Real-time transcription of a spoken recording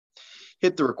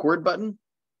hit the record button.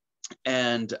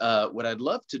 And what I'd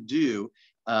love to do,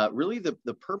 really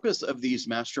the purpose of these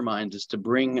masterminds is to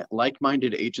bring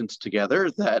like-minded agents together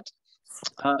that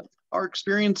are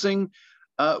experiencing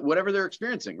whatever they're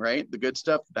experiencing, right? The good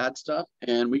stuff, bad stuff.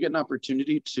 And we get an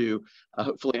opportunity to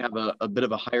hopefully have a bit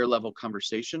of a higher level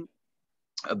conversation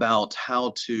about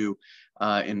how to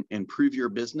improve your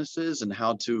businesses and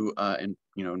how to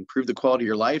improve the quality of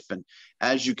your life. And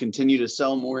as you continue to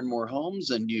sell more and more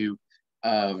homes and you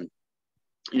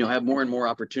have more and more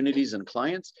opportunities and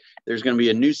clients, there's going to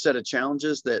be a new set of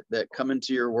challenges that come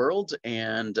into your world.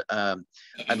 And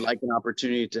I'd like an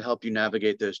opportunity to help you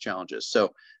navigate those challenges.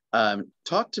 So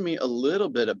talk to me a little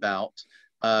bit about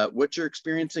what you're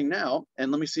experiencing now.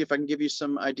 And let me see if I can give you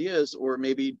some ideas, or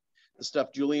maybe the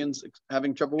stuff Julian's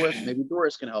having trouble with, maybe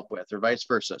Doris can help with, or vice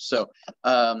versa. So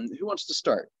who wants to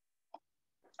start?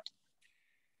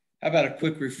 How about a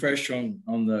quick refresher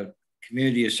on the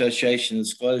community association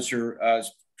disclosure?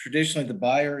 Traditionally, the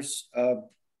buyer's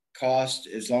cost,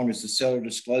 as long as the seller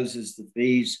discloses the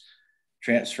fees,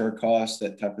 transfer costs,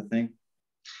 that type of thing?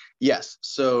 Yes.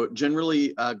 So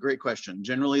generally, great question.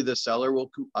 Generally, the seller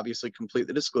will obviously complete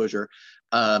the disclosure,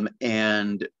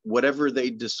 and whatever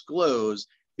they disclose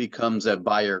becomes a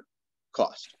buyer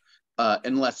cost,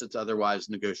 unless it's otherwise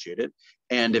negotiated.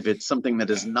 And if it's something that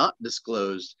is not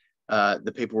disclosed,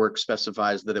 the paperwork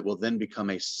specifies that it will then become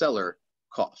a seller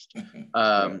cost.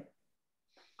 Right.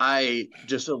 I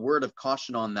just, a word of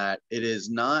caution on that. It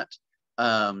is not,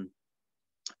 I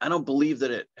don't believe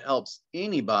that it helps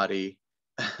anybody.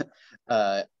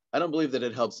 I don't believe that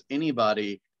it helps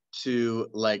anybody to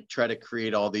like try to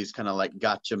create all these kind of like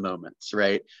gotcha moments,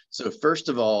 right? So first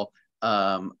of all,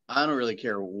 I don't really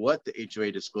care what the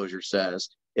HOA disclosure says.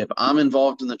 If I'm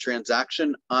involved in the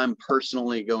transaction, I'm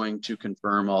personally going to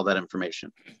confirm all that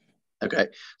information. Okay.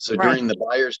 So Right. during the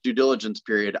buyer's due diligence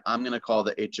period, I'm going to call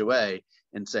the HOA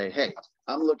and say, hey,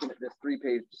 I'm looking at this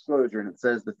 3-page disclosure and it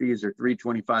says the fees are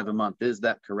 $325 a month. Is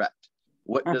that correct?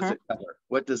 What does it cover?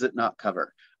 What does it not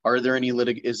cover? Is there any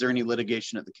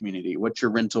litigation at the community? What's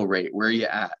your rental rate? Where are you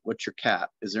at? What's your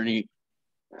cap? Is there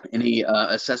any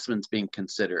assessments being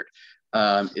considered?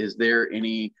 Is there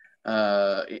anything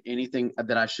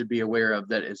that I should be aware of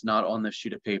that is not on the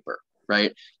sheet of paper,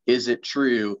 right? Is it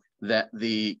true that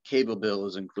the cable bill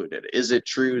is included? Is it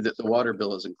true that the water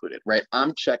bill is included, right?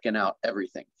 I'm checking out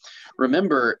everything.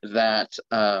 Remember that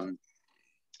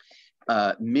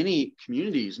many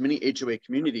HOA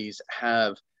communities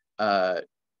have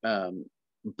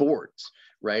boards,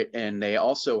 right? And they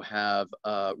also have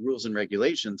rules and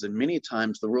regulations. And many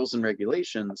times the rules and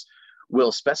regulations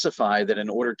will specify that in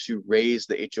order to raise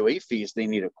the HOA fees, they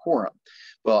need a quorum.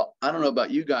 Well, I don't know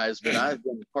about you guys, but I've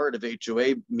been part of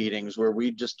HOA meetings where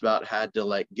we just about had to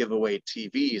like give away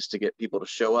TVs to get people to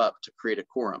show up to create a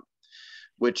quorum,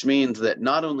 which means that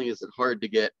not only is it hard to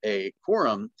get a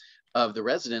quorum of the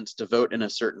residents to vote in a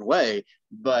certain way,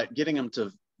 but getting them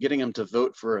to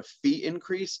vote for a fee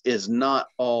increase is not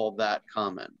all that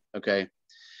common. Okay,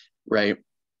 right?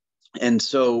 And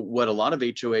so what a lot of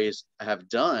HOAs have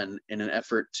done in an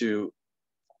effort to,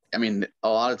 I mean, a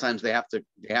lot of times they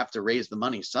have to raise the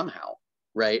money somehow,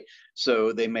 right?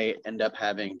 So they may end up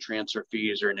having transfer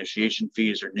fees or initiation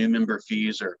fees or new member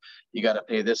fees, or you got to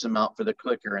pay this amount for the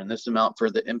clicker and this amount for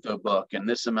the info book and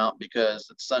this amount because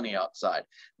it's sunny outside.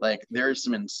 Like there's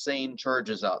some insane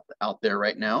charges out there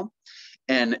right now.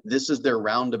 And this is their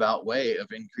roundabout way of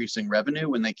increasing revenue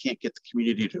when they can't get the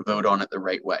community to vote on it the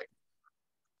right way.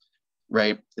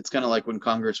 Right? It's kind of like when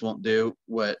Congress won't do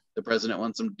what the president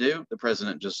wants them to do, the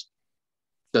president just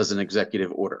does an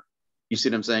executive order. You see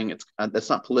what I'm saying? That's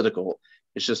not political.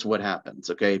 It's just what happens.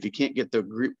 Okay. If you can't get the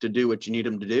group to do what you need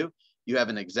them to do, you have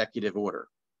an executive order.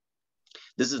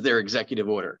 This is their executive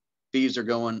order. Fees are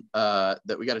going,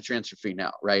 that we got a transfer fee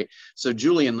now, right? So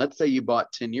Julian, let's say you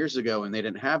bought 10 years ago and they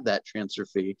didn't have that transfer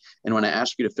fee. And when I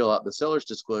ask you to fill out the seller's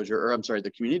disclosure, or I'm sorry,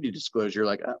 the community disclosure,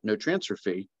 like no transfer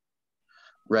fee,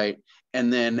 right?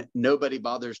 And then nobody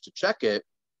bothers to check it.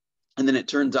 And then it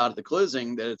turns out at the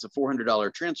closing that it's a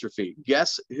 $400 transfer fee.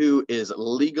 Guess who is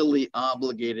legally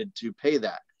obligated to pay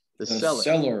that? The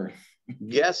seller.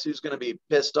 Guess who's going to be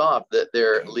pissed off that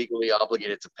they're legally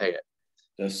obligated to pay it?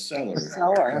 The seller. The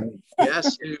seller.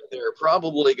 Guess who they're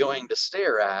probably going to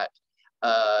stare at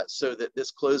so that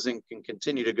this closing can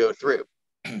continue to go through?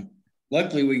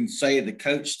 Luckily, we can say the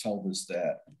coach told us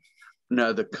that.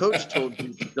 No, the coach told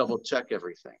you to double check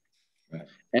everything. Right.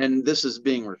 And this is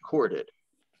being recorded,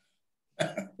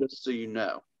 just so you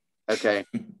know. Okay.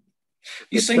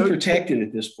 You seem protected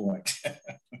at this point.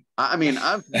 I mean,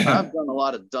 I've done a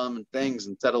lot of dumb things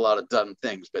and said a lot of dumb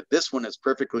things, but this one is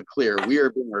perfectly clear. We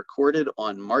are being recorded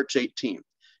on March 18th.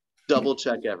 Double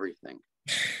check everything.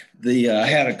 I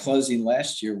had a closing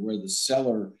last year where the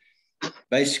seller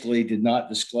basically did not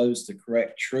disclose the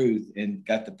correct truth and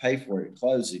got to pay for it at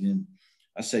closing. And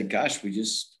I said, gosh, we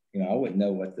just, I wouldn't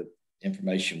know what the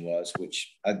information was,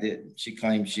 which I didn't. She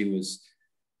claimed she was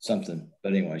something,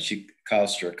 but anyway, she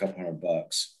cost her a couple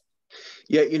 $100.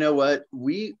 Yeah, you know what?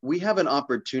 We have an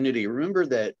opportunity. Remember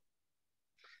that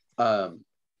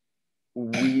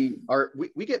we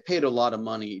get paid a lot of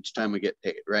money each time we get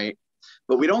paid, right?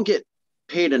 But we don't get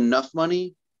paid enough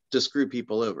money to screw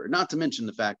people over, not to mention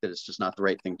the fact that it's just not the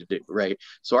right thing to do, right?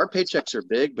 So our paychecks are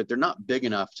big, but they're not big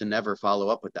enough to never follow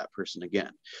up with that person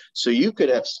again. So you could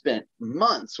have spent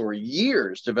months or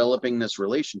years developing this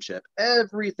relationship.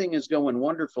 Everything is going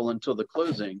wonderful until the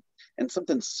closing, and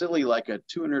something silly like a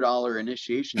 $200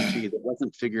 initiation fee that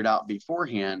wasn't figured out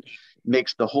beforehand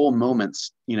makes the whole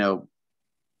moments,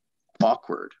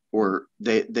 awkward, or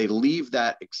they leave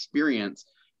that experience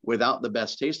without the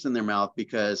best taste in their mouth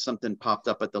because something popped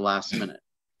up at the last minute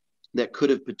that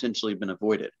could have potentially been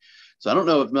avoided. So I don't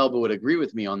know if Melba would agree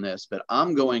with me on this, but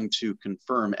I'm going to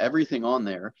confirm everything on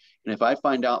there. And if I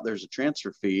find out there's a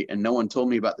transfer fee and no one told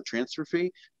me about the transfer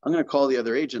fee, I'm going to call the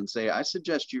other agent and say, I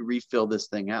suggest you refill this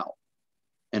thing out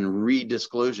and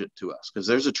re-disclose it to us because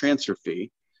there's a transfer fee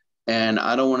and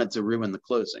I don't want it to ruin the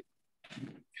closing.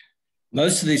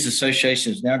 Most of these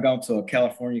associations now gone to a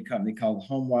California company called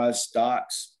HomeWise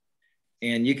Docs,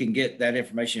 and you can get that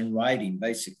information in writing,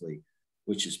 basically,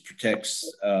 which protects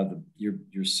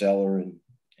your seller and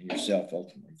yourself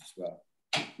ultimately as well.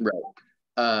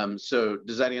 Right. So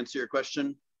does that answer your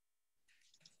question?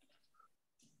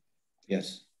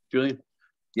 Yes. Julian?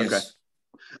 Yes.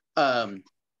 Okay.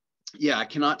 Yeah, I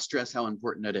cannot stress how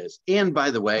important it is. And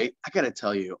by the way, I got to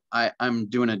tell you, I'm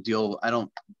doing a deal. I don't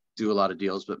do a lot of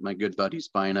deals, but my good buddy's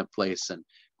buying a place and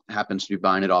happens to be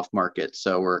buying it off market.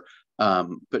 So we're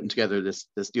putting together this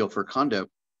deal for a condo.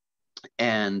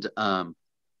 And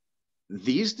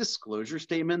these disclosure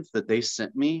statements that they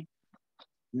sent me,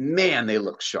 man, they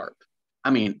look sharp.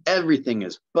 I mean, everything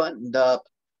is buttoned up.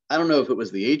 I don't know if it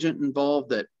was the agent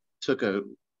involved that took a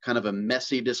kind of a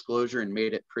messy disclosure and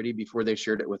made it pretty before they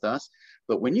shared it with us.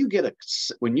 But when you get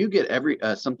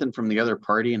something from the other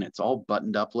party and it's all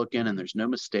buttoned up looking and there's no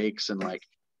mistakes and like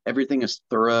everything is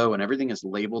thorough and everything is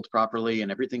labeled properly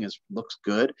and everything looks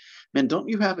good, man, don't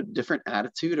you have a different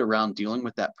attitude around dealing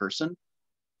with that person?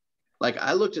 Like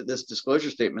I looked at this disclosure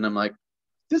statement, I'm like,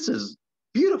 this is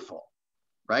beautiful,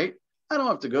 right? I don't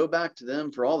have to go back to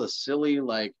them for all the silly,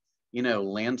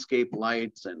 landscape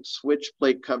lights and switch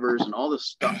plate covers and all the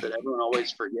stuff that everyone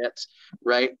always forgets,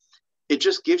 right? It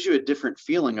just gives you a different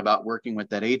feeling about working with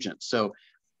that agent. So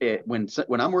when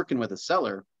I'm working with a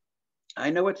seller, I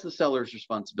know it's the seller's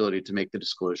responsibility to make the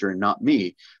disclosure and not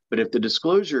me. But if the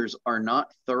disclosures are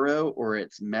not thorough or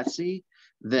it's messy,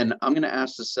 then I'm going to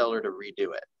ask the seller to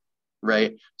redo it,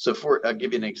 right? So I'll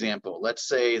give you an example. Let's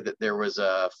say that there was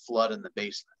a flood in the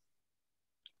basement,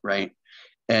 right?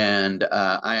 And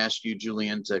I asked you,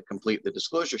 Julian, to complete the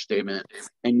disclosure statement,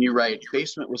 and you write,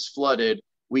 basement was flooded,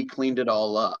 we cleaned it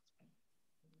all up.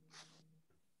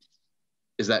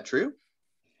 Is that true?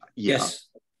 Yeah. Yes.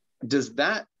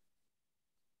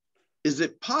 Is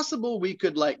it possible we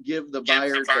could give the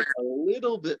buyers a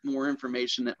little bit more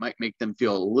information that might make them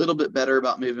feel a little bit better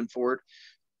about moving forward?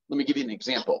 Let me give you an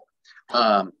example.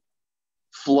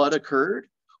 Flood occurred.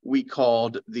 We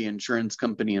called the insurance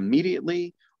company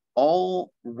immediately.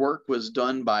 All work was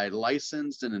done by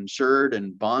licensed and insured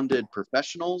and bonded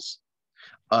professionals.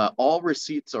 All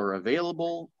receipts are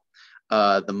available.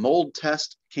 The mold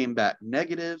test came back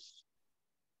negative,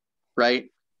 right?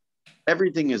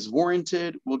 Everything is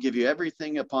warranted. We'll give you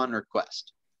everything upon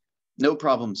request. No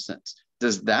problem since.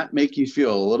 Does that make you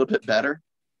feel a little bit better?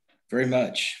 Very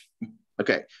much.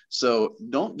 Okay, so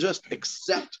don't just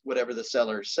accept whatever the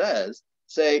seller says.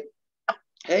 Say,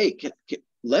 hey,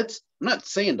 I'm not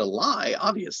saying to lie,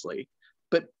 obviously,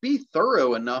 but be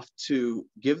thorough enough to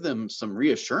give them some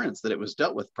reassurance that it was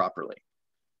dealt with properly,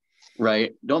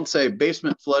 right? Don't say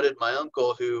basement flooded. My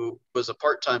uncle, who was a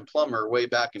part-time plumber way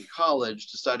back in college,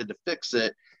 decided to fix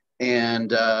it.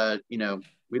 And,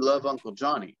 we love Uncle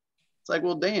Johnny. It's like,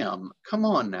 well, damn, come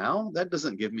on now. That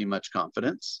doesn't give me much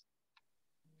confidence.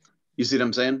 You see what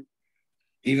I'm saying?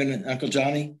 Even Uncle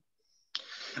Johnny?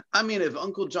 I mean, if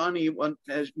Uncle Johnny,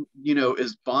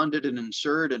 is bonded and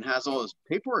insured and has all his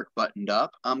paperwork buttoned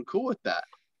up, I'm cool with that.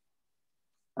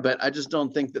 But I just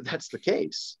don't think that that's the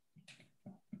case.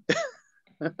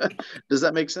 Does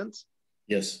that make sense?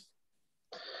 Yes.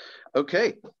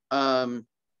 Okay.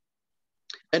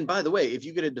 And by the way, if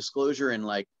you get a disclosure in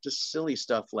like just silly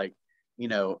stuff like, you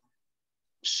know,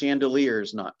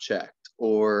 chandeliers not checked,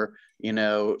 or, you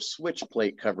know, switch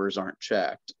plate covers aren't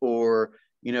checked, or,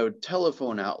 you know,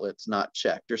 telephone outlets not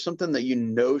checked, or something that you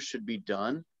know should be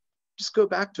done, just go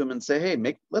back to them and say, hey,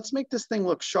 let's make this thing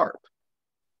look sharp.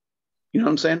 You know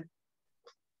what I'm saying?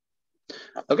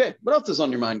 Okay, what else is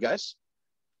on your mind, guys?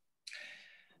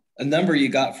 A number you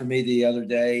got for me the other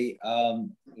day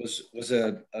was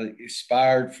a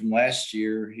expired from last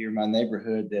year here in my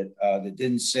neighborhood that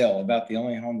didn't sell. About the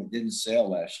only home that didn't sell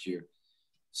last year.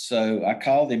 So I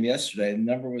called him yesterday. The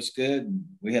number was good. And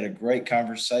we had a great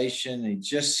conversation. He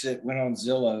just went on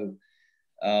Zillow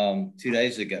 2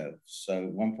 days ago. So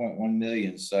 1.1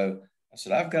 million. So I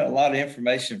said, I've got a lot of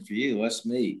information for you. Let's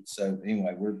meet. So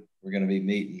anyway, we're going to be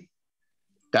meeting.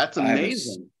 That's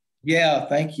amazing. Yeah,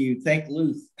 thank you. Thank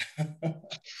Luth.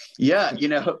 Yeah, you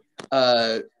know,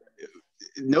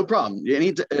 no problem. You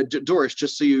need to, Doris,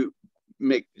 just so you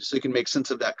can make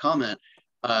sense of that comment,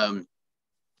 and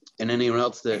anyone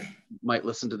else that might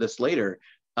listen to this later.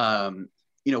 You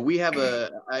know, we have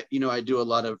I do a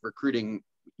lot of recruiting,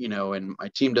 you know, and my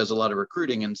team does a lot of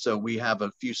recruiting, and so we have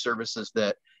a few services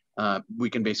that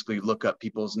we can basically look up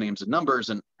people's names and numbers,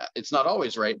 and it's not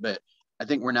always right, but I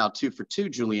think we're now 2 for 2,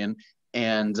 Julian.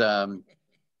 And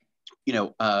you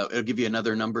know, it'll give you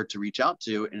another number to reach out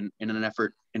to in an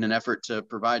effort to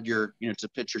provide your, you know, to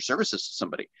pitch your services to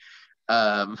somebody.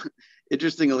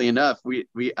 Interestingly enough,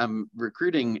 I'm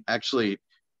recruiting actually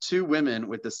 2 women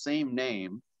with the same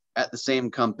name at the same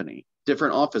company,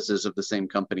 different offices of the same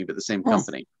company, but the same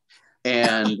company.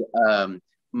 And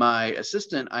my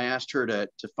assistant, I asked her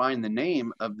to find the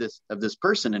name of this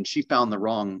person, and she found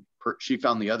she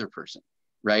found the other person.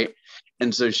 Right.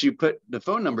 And so she put the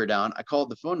phone number down. I called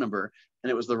the phone number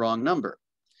and it was the wrong number.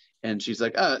 And she's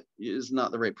like, it's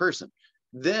not the right person.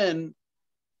 Then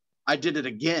I did it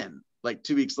again, like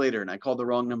 2 weeks later, and I called the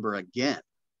wrong number again.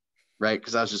 Right.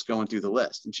 Because I was just going through the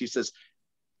list. And she says,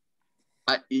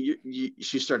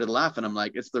 she started laughing. I'm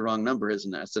like, it's the wrong number,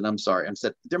 isn't it? I said, I'm sorry. I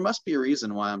said, there must be a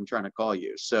reason why I'm trying to call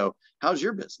you. So how's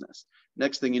your business?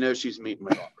 Next thing you know, she's meeting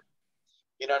my daughter.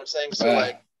 You know what I'm saying? So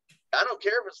like, I don't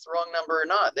care if it's the wrong number or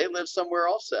not. They live somewhere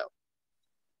also,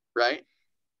 right?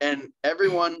 And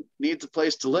everyone needs a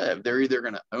place to live. They're either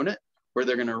going to own it or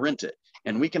they're going to rent it.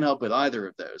 And we can help with either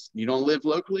of those. You don't live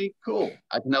locally? Cool.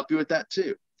 I can help you with that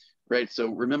too, right? So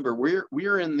remember, we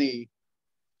are in the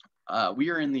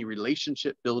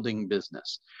relationship building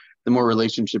business. The more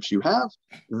relationships you have,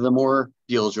 the more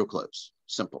deals you'll close.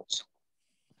 Simple.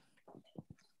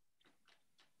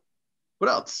 What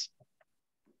else?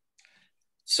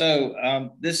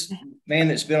 So this man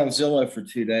that's been on Zillow for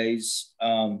 2 days,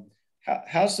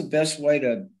 how's the best way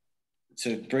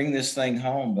to bring this thing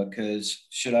home? Because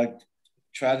should I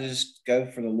try to just go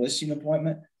for the listing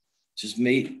appointment, just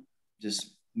meet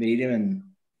him and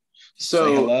say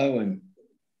hello? And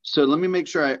so let me make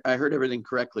sure I heard everything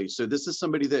correctly. So this is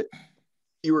somebody that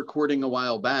you were courting a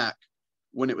while back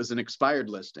when it was an expired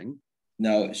listing.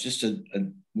 No, it's just a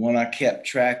one I kept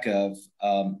track of.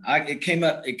 It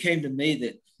came to me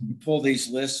that you pull these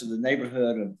lists of the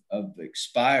neighborhood of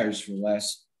expires for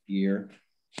last year,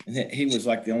 and he was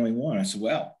like the only one. I said,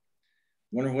 well,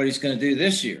 wonder what he's going to do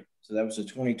this year. So that was a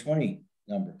 2020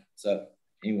 number. So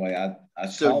anyway, I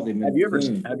called him. Have you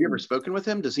ever spoken with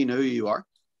him? Does he know who you are?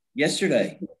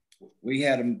 Yesterday, we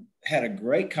had a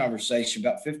great conversation,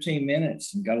 about 15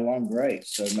 minutes, and got along great.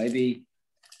 So maybe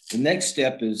the next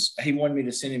step is he wanted me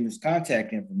to send him his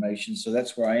contact information. So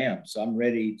that's where I am. So I'm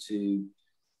ready to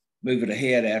move it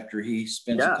ahead after he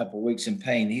spends a couple of weeks in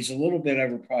pain. He's a little bit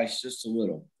overpriced, just a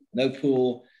little. No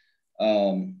pool,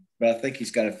 but I think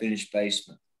he's got a finished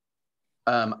basement.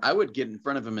 I would get in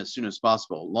front of him as soon as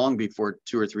possible, long before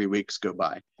 2 or 3 weeks go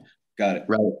by. Got it.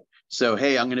 Right. So,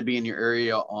 hey, I'm going to be in your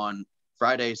area on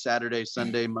Friday, Saturday,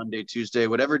 Sunday, Monday, Tuesday,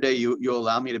 whatever day you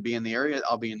allow me to be in the area,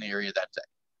 I'll be in the area that day.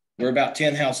 We're about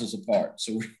 10 houses apart.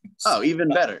 So even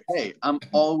better. Hey, I'm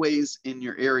always in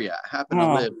your area. I happen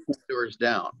to live 2 doors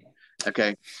down.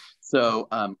 Okay. So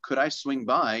could I swing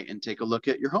by and take a look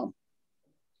at your home?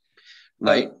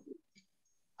 Right.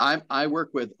 I work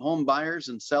with home buyers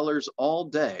and sellers all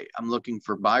day. I'm looking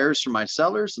for buyers for my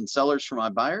sellers and sellers for my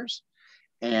buyers.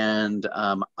 And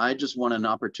I just want an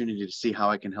opportunity to see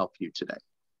how I can help you today.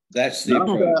 That's the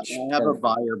approach. I have a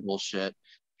buyer bullshit.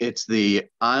 It's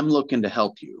I'm looking to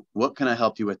help you. What can I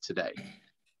help you with today?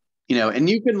 You know, and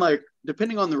you can, like,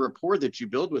 depending on the rapport that you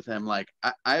build with him, like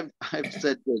I've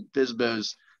said to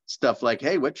Fizbo's stuff like,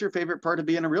 hey, what's your favorite part of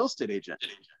being a real estate agent?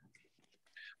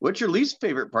 What's your least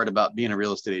favorite part about being a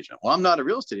real estate agent? Well, I'm not a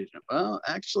real estate agent. Well,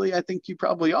 actually, I think you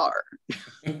probably are.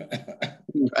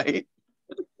 Right?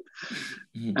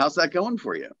 How's that going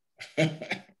for you?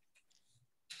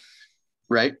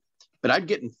 Right? But I'd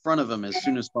get in front of him as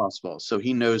soon as possible so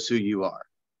he knows who you are.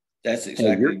 That's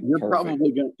exactly. You're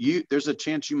probably going to, there's a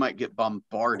chance you might get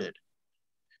bombarded.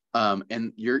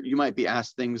 And you might be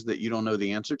asked things that you don't know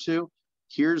the answer to.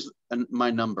 Here's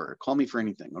my number. Call me for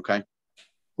anything. Okay.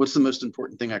 What's the most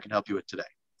important thing I can help you with today?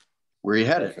 Where are you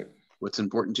headed? Perfect. What's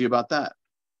important to you about that?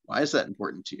 Why is that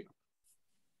important to you?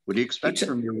 What do you expect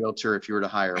from your realtor if you were to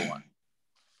hire one?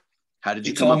 How did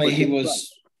you come up with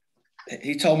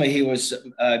He told me he was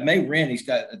may rent. He's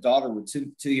got a daughter with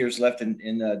two years left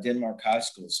in Denmark high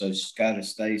school, so she's got to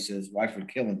stay. He said his wife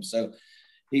would kill him, so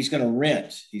he's going to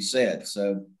rent. He said.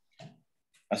 So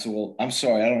I said, "Well, I'm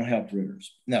sorry, I don't help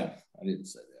renters." No, I didn't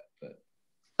say that,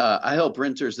 but I help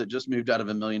renters that just moved out of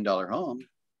 $1 million home.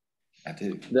 I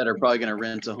do. That are probably going to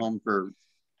rent a home for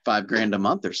 $5,000 a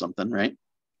month or something, right?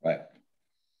 Right.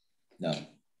 No.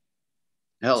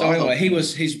 Hell, so anyway,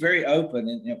 he's very open,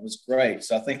 and it was great.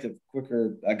 So I think the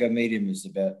quicker I go meet him is the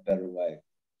better way.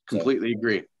 Completely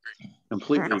agree.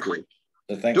 Completely agree.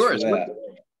 So thanks Doris, for that.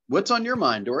 What's on your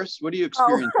mind, Doris? What are you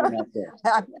experiencing out there?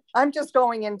 I'm just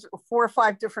going in 4 or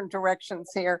 5 different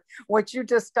directions here. What you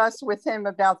discussed with him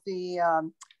about the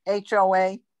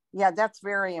HOA, yeah, that's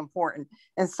very important.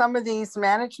 And some of these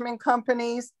management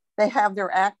companies, they have their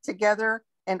act together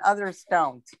and others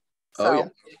don't.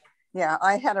 So, yeah,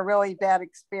 I had a really bad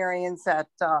experience at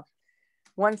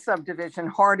one subdivision,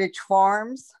 Hardage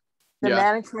Farms. The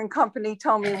management company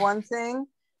told me one thing,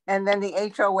 and then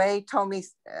the HOA told me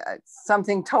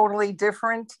something totally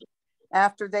different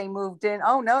after they moved in.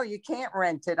 Oh, no, you can't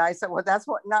rent it. I said, well, that's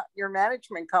what not your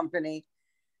management company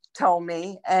told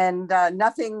me. And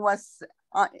nothing was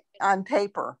on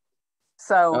paper.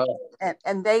 So,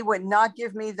 and they would not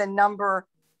give me the number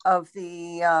of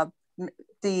the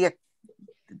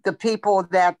people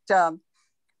that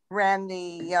ran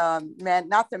the,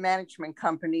 not the management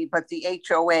company, but the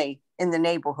HOA in the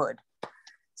neighborhood.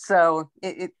 So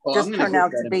it just turned out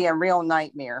to be a real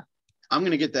nightmare. I'm going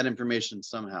to get that information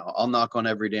somehow. I'll knock on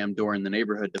every damn door in the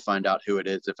neighborhood to find out who it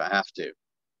is if I have to.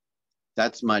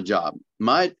 That's my job.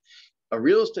 A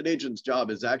real estate agent's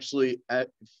job is actually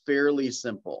fairly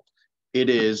simple. It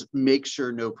is make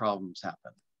sure no problems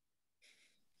happen.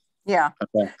 Yeah.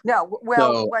 Okay. No,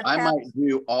 well, so I might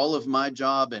do all of my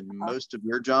job and most of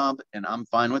your job, and I'm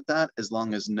fine with that as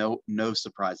long as no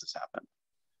surprises happen.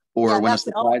 Or when a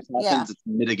surprise happens, it's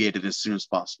mitigated as soon as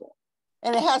possible.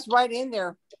 And it has right in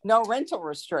there, no rental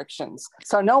restrictions.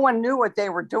 So no one knew what they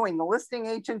were doing. The listing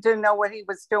agent didn't know what he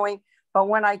was doing. But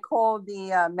when I called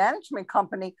the management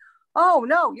company, oh,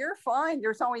 no, you're fine.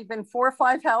 There's only been 4 or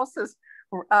 5 houses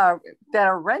that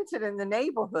are rented in the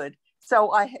neighborhood.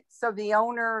 So the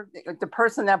owner, the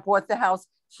person that bought the house,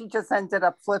 she just ended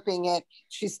up flipping it.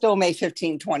 She still made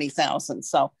 15,000, 20,000.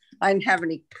 So I didn't have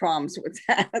any problems with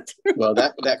that. Well,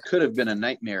 that could have been a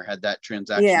nightmare had that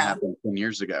transaction happened 10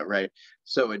 years ago, right?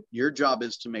 So your job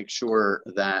is to make sure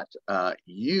that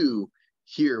you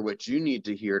hear what you need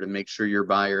to hear to make sure your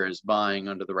buyer is buying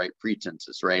under the right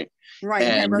pretenses, right? Right.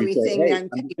 And have everything on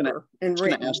paper and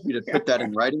written. I'm going to ask you to put that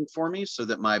in writing for me so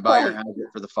that my buyer has it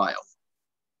for the file.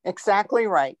 Exactly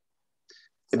right.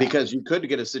 Because you could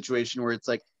get a situation where it's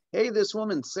like, hey, this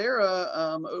woman, Sarah,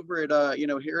 over at,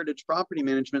 Heritage Property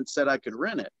Management said I could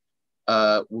rent it.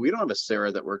 We don't have a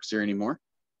Sarah that works here anymore.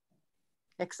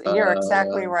 You're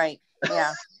exactly right.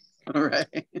 Yeah. All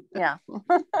right. Yeah.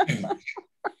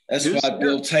 That's why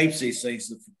Bill tapes these things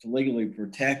to legally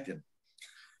protect him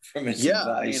from his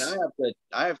advice. I mean,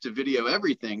 I have to video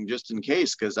everything just in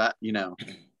case, because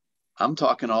I'm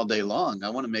talking all day long. I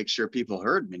want to make sure people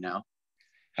heard me now.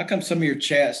 How come some of your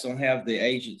chats don't have the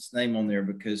agent's name on there?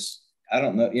 Because I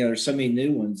don't know, there's so many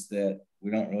new ones that I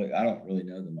don't really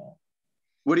know them all.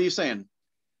 What are you saying?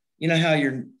 You know how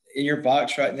you're in your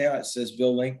box right now, it says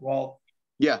Bill Linkwald?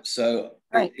 Yeah. So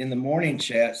in the morning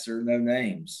chats, there are no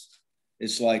names.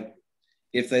 It's like,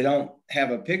 if they don't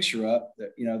have a picture up,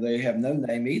 they have no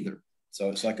name either. So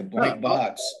it's like a blank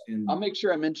box. I'll make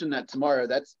sure I mention that tomorrow.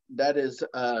 That is,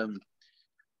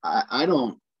 I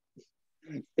don't,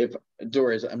 if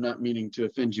Doris, I'm not meaning to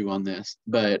offend you on this,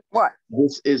 but what?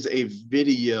 This is a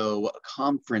video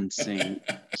conferencing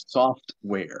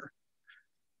software.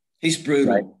 He's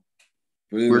brutal. Right?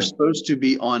 We're supposed to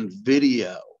be on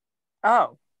video.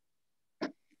 Oh.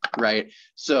 Right.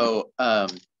 So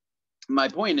my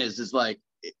point is like,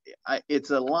 it's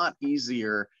a lot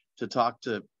easier to talk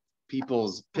to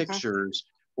people's pictures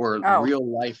or real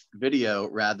life video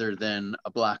rather than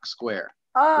a black square.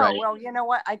 Oh, right? well, you know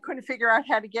what? I couldn't figure out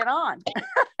how to get on.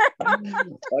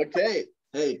 Okay.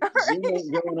 Hey, Zoom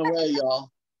ain't going away,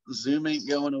 y'all. Zoom ain't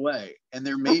going away. And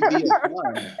there may be a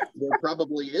time, there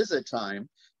probably is a time.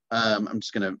 I'm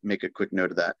just going to make a quick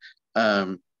note of that.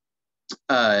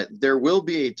 There will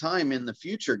be a time in the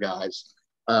future, guys,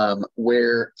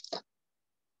 where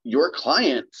your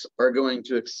clients are going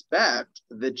to expect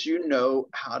that you know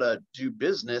how to do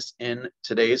business in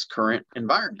today's current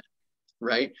environment,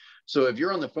 right? So if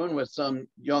you're on the phone with some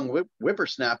young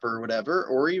whippersnapper or whatever,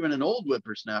 or even an old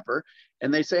whippersnapper,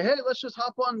 and they say, hey, let's just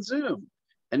hop on Zoom.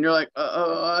 And you're like,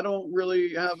 I don't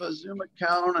really have a Zoom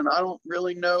account and I don't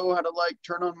really know how to like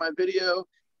turn on my video.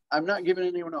 I'm not giving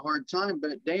anyone a hard time,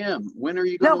 but damn, when are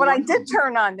you going to No, but I did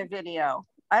turn on the video.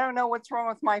 I don't know what's wrong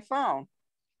with my phone.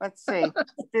 Let's see.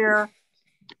 Dear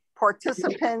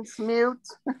participants, mute.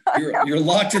 You're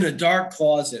locked in a dark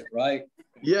closet, right?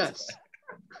 Yes.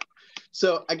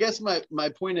 So I guess my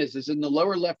point is in the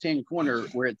lower left-hand corner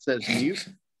where it says mute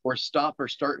or stop or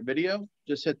start video,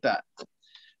 just hit that.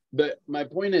 But my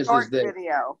point is that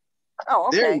video. Oh,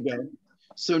 okay. There you go.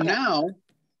 So now,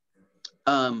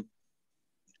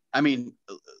 I mean,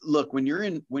 look, when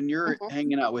you're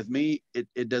hanging out with me,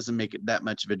 it doesn't make it that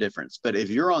much of a difference. But if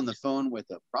you're on the phone with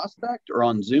a prospect or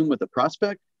on Zoom with a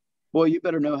prospect, boy, you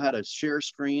better know how to share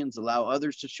screens, allow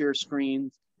others to share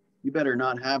screens. You better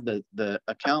not have the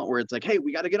account where it's like, hey,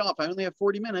 we got to get off. I only have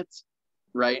 40 minutes,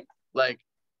 right? Like,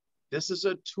 this is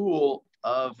a tool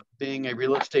of being a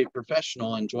real estate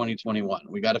professional in 2021.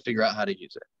 We got to figure out how to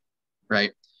use it,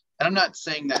 right? And I'm not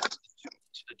saying that to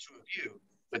the two of you,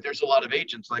 but there's a lot of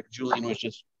agents, like Julian was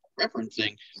just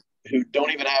referencing, who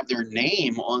don't even have their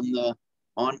name on the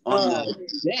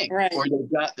thing, right. Or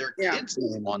they've got their kid's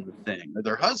name on the thing, or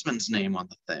their husband's name on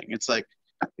the thing. It's like,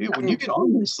 dude, when you get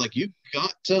on this, like, you've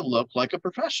got to look like a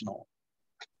professional,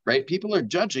 right? People are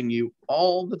judging you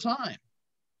all the time.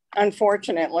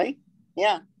 Unfortunately,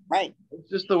 yeah, right. It's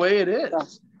just the way it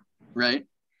is, right?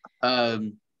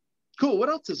 Cool. What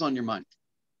else is on your mind?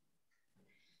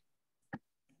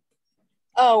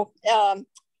 Oh,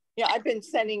 yeah, I've been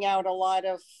sending out a lot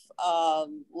of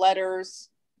letters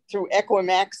through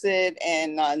Equimaxit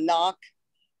and Knock,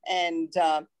 and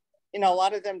you know, a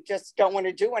lot of them just don't want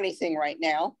to do anything right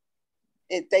now.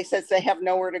 They said they have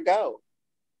nowhere to go.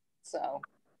 So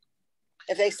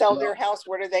if they sell their house,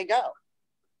 where do they go?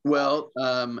 Well,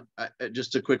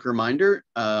 just a quick reminder,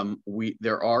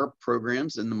 there are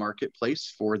programs in the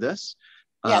marketplace for this.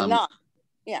 Knock.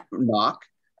 Knock,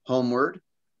 Homeward,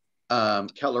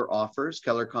 Keller Offers,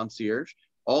 Keller Concierge,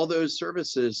 all those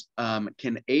services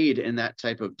can aid in that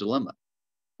type of dilemma,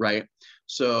 right?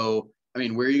 So, I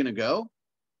mean, where are you going to go?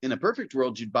 In a perfect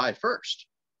world, you'd buy first,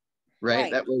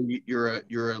 right? That way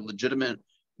you're a legitimate,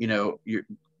 you know, you're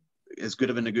as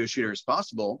good of a negotiator as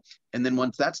possible. And then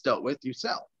once that's dealt with, you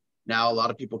sell. Now, a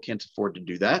lot of people can't afford to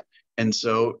do that. And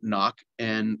so Knock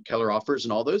and Keller Offers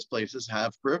and all those places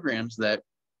have programs that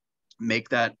make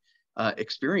that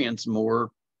experience more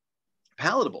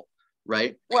palatable,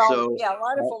 right? Well, so, yeah, a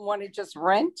lot of them want to just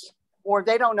rent, or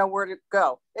they don't know where to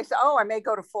go. They say, oh, I may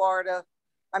go to Florida,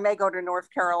 I may go to North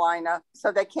Carolina. So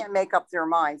they can't make up their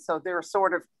mind. So they're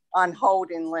sort of on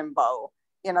hold in limbo.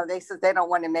 You know, they said they don't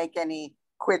want to make any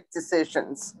quick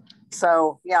decisions.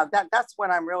 So yeah, that's what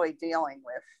I'm really dealing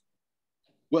with.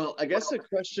 Well, I guess the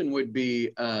question would be,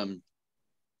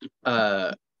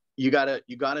 you gotta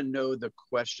know the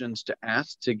questions to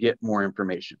ask to get more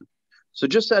information. So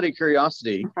just out of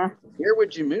curiosity, where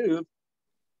would you move?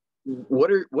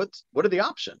 What are the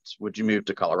options? Would you move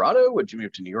to Colorado? Would you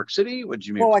move to New York City? Would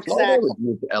you move to Florida? Would you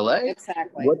move to LA?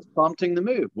 Exactly. What's prompting the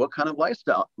move? What kind of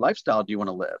lifestyle do you want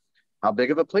to live? How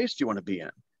big of a place do you want to be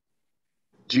in?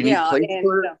 Do you need place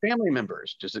for family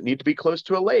members? Does it need to be close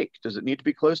to a lake? Does it need to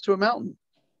be close to a mountain?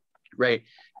 Right?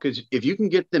 Because if you can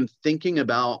get them thinking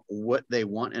about what they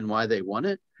want and why they want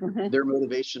it, their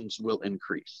motivations will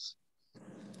increase.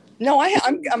 No,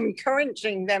 I'm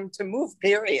encouraging them to move,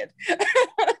 period.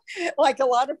 Like a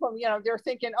lot of them, you know, they're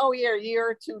thinking, oh, yeah, a year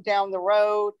or two down the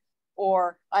road,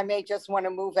 or I may just want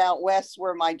to move out west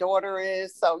where my daughter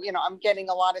is. So, you know, I'm getting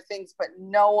a lot of things, but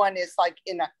no one is like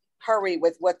in a hurry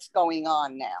with what's going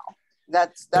on now.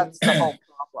 That's the whole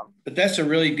problem. But that's a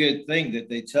really good thing that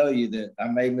they tell you that I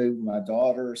may move my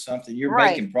daughter or something. You're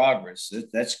making progress.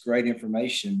 That's great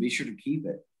information. Be sure to keep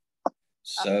it.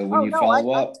 So when you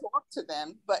follow up, I talk to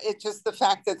them, but it's just the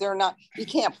fact that they're not, you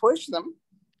can't push them,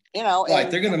 you know. Right.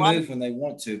 They're going to move when they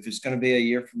want to. If it's going to be a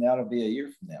year from now, it'll be a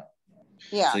year from now.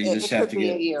 Yeah. So you just have to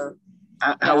get a year.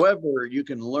 However, you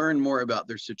can learn more about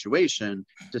their situation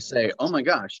to say, oh my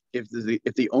gosh, if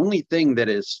the only thing that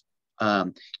is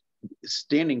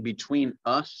standing between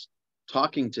us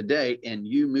talking today and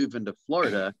you move into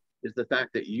Florida is the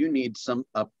fact that you need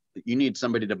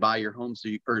somebody to buy your home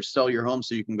or sell your home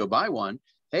so you can go buy one.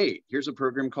 Hey, here's a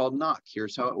program called Knock.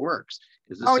 Here's how it works.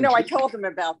 Is this no, I told them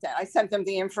about that. I sent them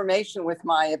the information with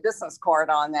my business card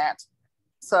on that.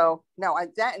 So no,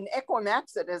 that and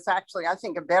Equimaxit is actually, I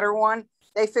think, a better one.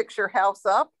 They fix your house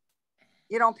up.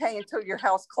 You don't pay until your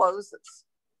house closes.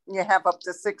 You have up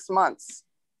to 6 months.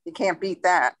 You can't beat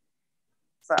that.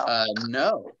 So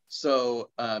no. So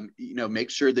make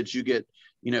sure that you get,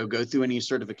 go through any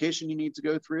certification you need to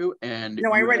go through. And no,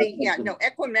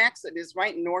 Equimaxit is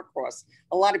right in Norcross.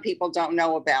 A lot of people don't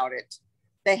know about it.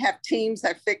 They have teams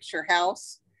that fix your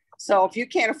house. So if you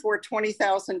can't afford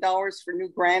 $20,000 for new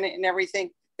granite and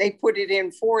everything, they put it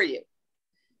in for you.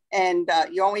 And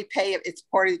you only pay it. It's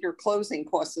part of your closing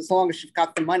costs as long as you've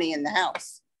got the money in the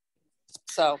house.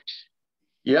 So.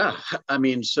 Yeah. I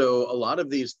mean, so a lot of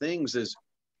these things is,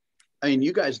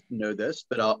 you guys know this,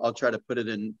 but I'll try to put it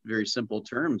in very simple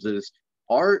terms is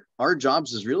our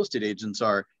jobs as real estate agents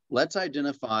are, let's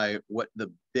identify what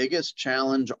the biggest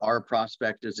challenge our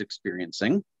prospect is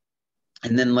experiencing.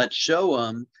 And then let's show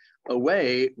them a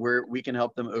way where we can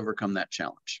help them overcome that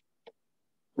challenge,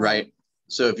 right?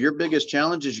 So if your biggest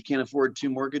challenge is you can't afford 2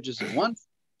 mortgages at once,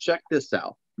 check this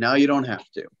out. Now you don't have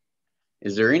to.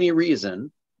 Is there any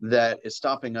reason that is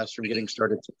stopping us from getting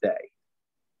started today?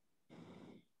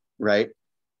 Right?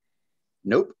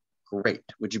 Nope. Great.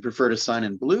 Would you prefer to sign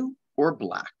in blue or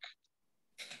black?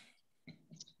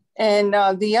 And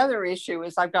the other issue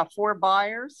is I've got 4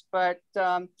 buyers, but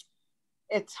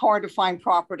it's hard to find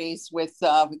properties with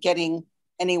getting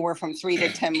anywhere from 3 to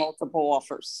 10 multiple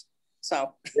offers.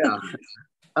 So yeah,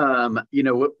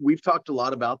 we've talked a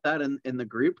lot about that in the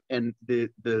group, and the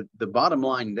bottom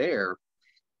line there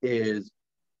is,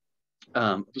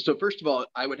 so first of all,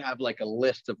 I would have like a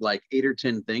list of like 8 or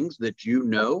 10 things that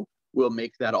will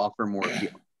make that offer more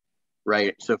appealing,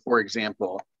 right? So for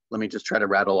example, let me just try to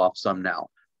rattle off some now.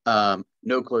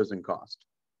 No closing cost,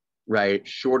 right?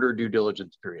 Shorter due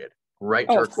diligence period, right?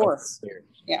 Oh, of course.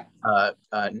 Yeah.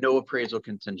 No appraisal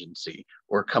contingency,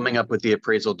 or coming up with the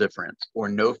appraisal difference, or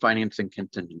no financing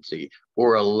contingency,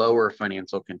 or a lower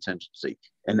financial contingency,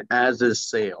 an as-is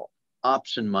sale,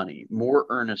 option money, more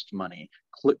earnest money,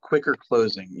 quicker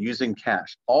closing, using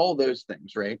cash, all those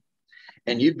things, right?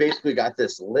 And you basically got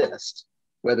this list,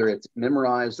 whether it's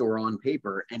memorized or on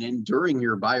paper, and during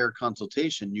your buyer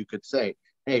consultation, you could say,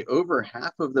 hey, over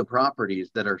half of the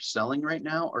properties that are selling right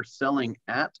now are selling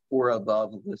at or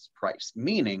above this price,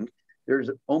 meaning there's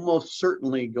almost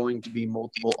certainly going to be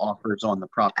multiple offers on the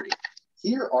property.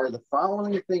 Here are the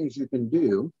following things you can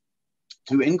do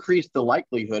to increase the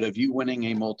likelihood of you winning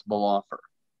a multiple offer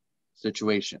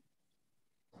situation.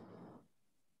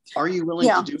 Are you willing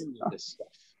to do any of this stuff?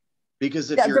 Because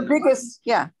if you're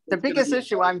the biggest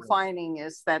issue I'm finding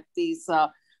is that a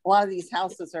lot of these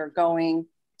houses are going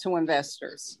to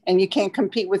investors, and you can't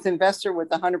compete with investor with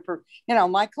 100%.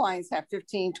 My clients have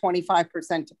 15,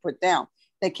 25% to put down.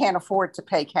 They can't afford to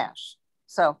pay cash.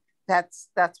 So that's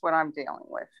what I'm dealing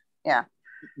with. Yeah.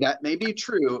 That may be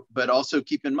true, but also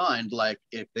keep in mind, like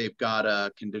if they've got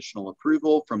a conditional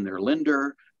approval from their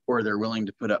lender, or they're willing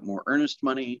to put up more earnest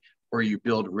money, or you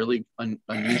build really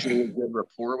unusually good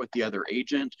rapport with the other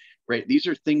agent, right? These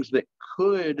are things that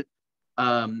could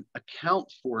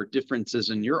account for differences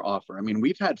in your offer. I mean,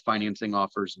 we've had financing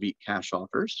offers beat cash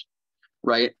offers,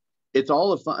 right? It's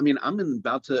all of fun. I mean, I'm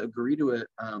about to agree to it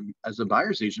as a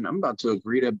buyer's agent. I'm about to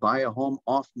agree to buy a home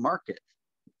off market.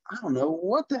 I don't know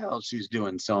what the hell she's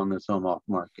doing selling this home off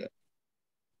market.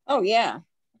 Oh, yeah.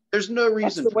 There's no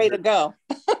reason. That's the way to go.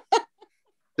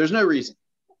 There's no reason,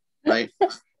 right?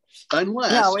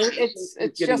 Unless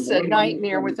it's just a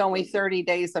nightmare with only 30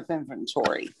 days of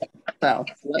inventory. So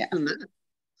less than that.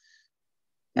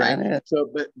 Right.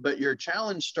 So, but your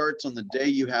challenge starts on the day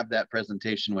you have that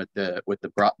presentation with the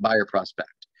buyer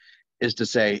prospect, is to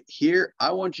say, here,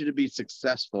 I want you to be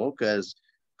successful, because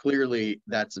clearly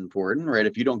that's important, right?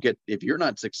 If you're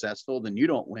not successful, then you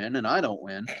don't win and I don't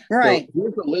win. Right. So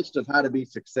here's a list of how to be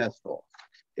successful.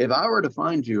 If I were to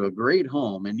find you a great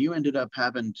home and you ended up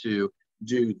having to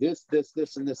do this,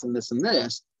 and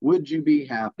this, would you be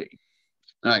happy?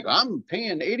 Like, I'm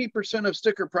paying 80% of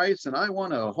sticker price, and I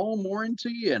want a home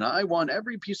warranty, and I want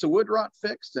every piece of wood rot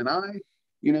fixed, and I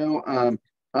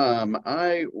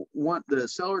want the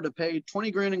seller to pay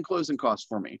 20 grand in closing costs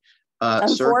for me.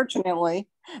 Unfortunately,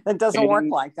 that doesn't work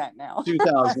like that now.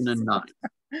 2009.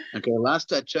 Okay,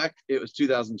 last I checked, it was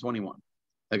 2021.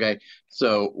 Okay,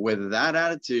 so with that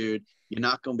attitude, you're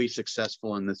not going to be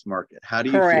successful in this market. How do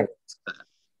you feel about that?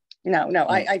 No,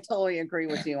 I totally agree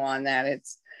with you on that.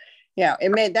 Yeah,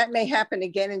 that may happen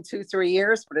again in 2-3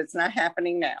 years, but it's not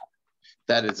happening now.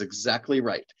 That is exactly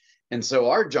right. And so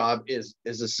our job is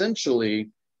essentially,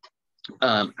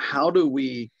 how do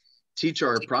we teach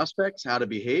our prospects how to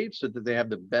behave so that they have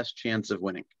the best chance of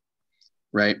winning,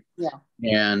 right? Yeah.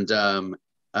 And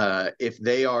if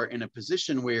they are in a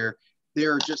position where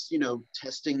they're just,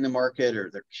 testing the market, or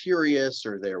they're curious,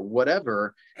 or they're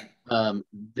whatever,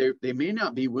 they may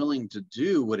not be willing to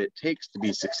do what it takes to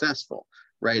be successful,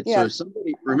 right? Yes. So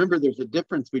remember, there's a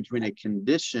difference between a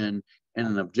condition and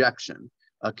an objection.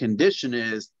 A condition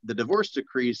is the divorce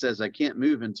decree says I can't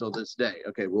move until this day.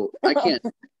 Okay, well, I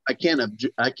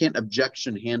can't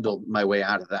objection handle my way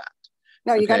out of that.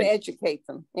 No, you got to educate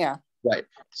them. Yeah. Right.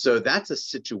 So that's a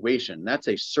situation. That's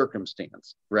a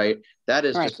circumstance, right? That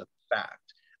is just a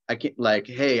fact. I can't, like,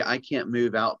 hey, I can't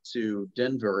move out to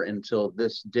Denver until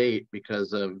this date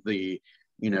because of the,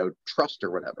 trust or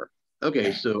whatever.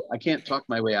 Okay, so I can't talk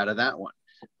my way out of that one.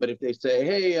 But if they say,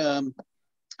 hey,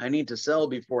 I need to sell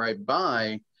before I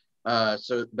buy,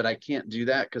 but I can't do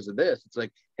that because of this. It's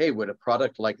like, hey, would a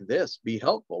product like this be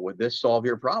helpful? Would this solve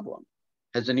your problem?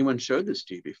 Has anyone showed this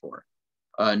to you before?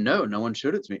 No one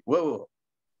showed it to me. Whoa.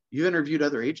 You interviewed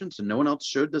other agents and no one else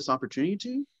showed this opportunity to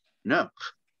you? No.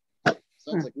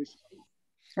 Sounds like we should.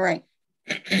 Right.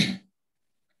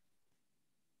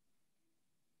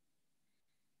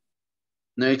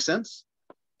 Make sense?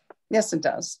 Yes, it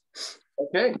does.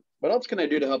 Okay. What else can I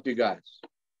do to help you guys?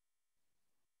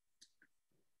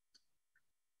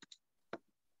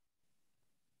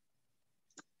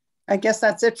 I guess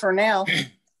that's it for now.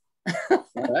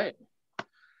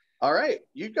 All right.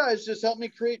 You guys just helped me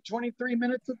create 23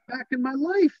 minutes of back in my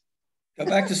life. Go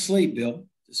back to sleep, Bill.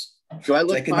 Just do I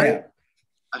look tired?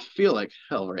 I feel like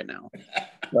hell right now.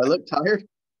 Do I look tired?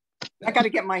 I got to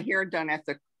get my hair done at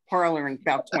the parlor in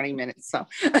about 20 minutes. So,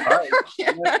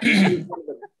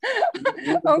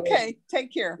 okay,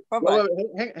 take care. Bye-bye.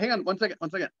 Hang on one second.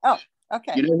 Oh,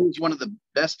 okay. You know who's one of the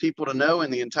best people to know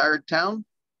in the entire town?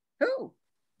 Who?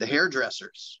 The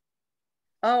hairdressers.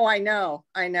 Oh, I know.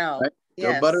 Right?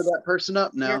 Yes. Go butter that person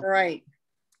up now. You're right.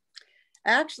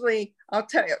 Actually, I'll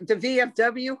tell you, the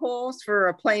VFW halls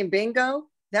for playing bingo,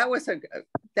 that was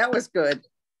good.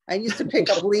 I used to pick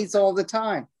up leads all the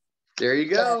time. There you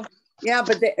go. Yeah,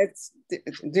 but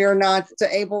they're not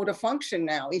able to function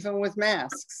now, even with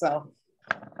masks. So,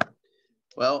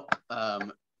 well,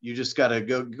 you just got to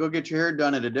go get your hair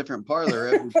done at a different parlor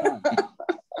every time.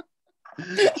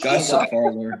 Gossip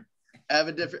parlor. Have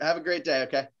a great day.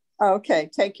 Okay. Okay.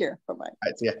 Take care. Bye-bye. All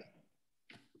right. See ya.